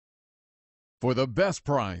For the best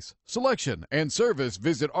price, selection, and service,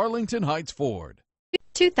 visit Arlington Heights Ford.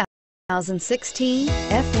 2016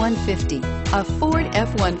 F-150. A Ford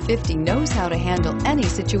F-150 knows how to handle any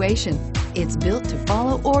situation. It's built to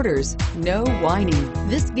follow orders, no whining.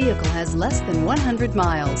 This vehicle has less than 100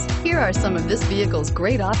 miles. Here are some of this vehicle's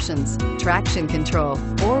great options: traction control,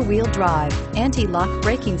 four-wheel drive, anti-lock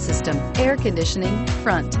braking system, air conditioning,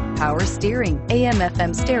 front, power steering,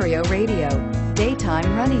 AM/FM stereo radio,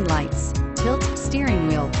 daytime running lights, tilt steering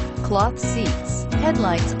wheel, cloth seats,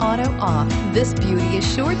 headlights auto off. This beauty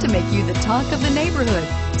is sure to make you the talk of the neighborhood.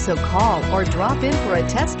 So call or drop in for a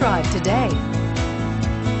test drive today.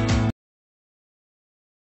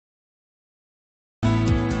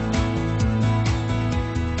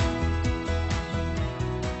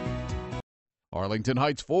 Arlington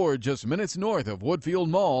Heights Ford, just minutes north of Woodfield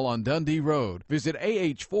Mall on Dundee Road. Visit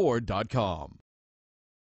ahford.com.